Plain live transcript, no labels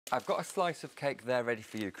I've got a slice of cake there ready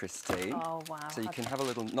for you, Christine. Oh, wow. So you can have a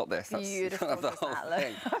little, not this, that's, Beautiful. you can't have the whole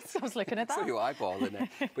thing. I was looking at that. So you eyeballing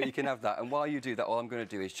it. But you can have that. And while you do that, all I'm going to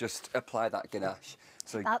do is just apply that ganache.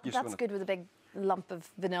 So That's good with a big lump of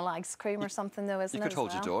vanilla ice cream or something, though, isn't it? You could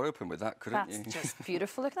hold your door open with that, couldn't you? That's just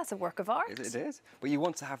beautiful. Look, that's a work of art. It is. But you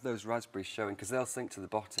want to have those raspberries showing because they'll sink to the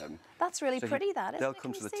bottom. That's really pretty, that, isn't they'll it?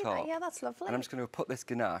 come Can to you the see top. that? Yeah, that's lovely. And I'm just going to put this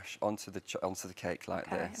ganache onto the cake like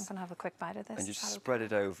Okay, this. I'm going to have a quick bite of this. And you just spread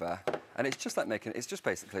it over. And it's just like it's just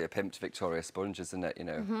basically a pimped Victoria sponge, isn't it? You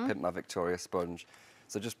know, pimp my Victoria sponge.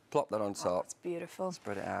 So just plop that on top. That's beautiful.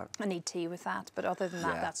 Spread it out. I need tea with that, but other than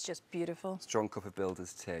that, that's just beautiful. Strong cup of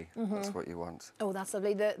builder's tea. That's what you want. Oh, that's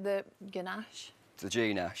lovely. The ganache. The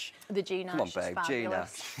G-nash. The G-nash. Come on, babe.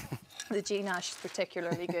 G-nash. The G-nash is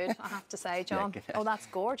particularly good, I have to say, John. Yeah, oh, that's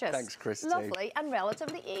gorgeous. Thanks, Christine. Lovely and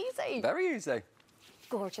relatively easy. Very easy.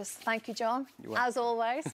 Gorgeous. Thank you, John. You're welcome. As always.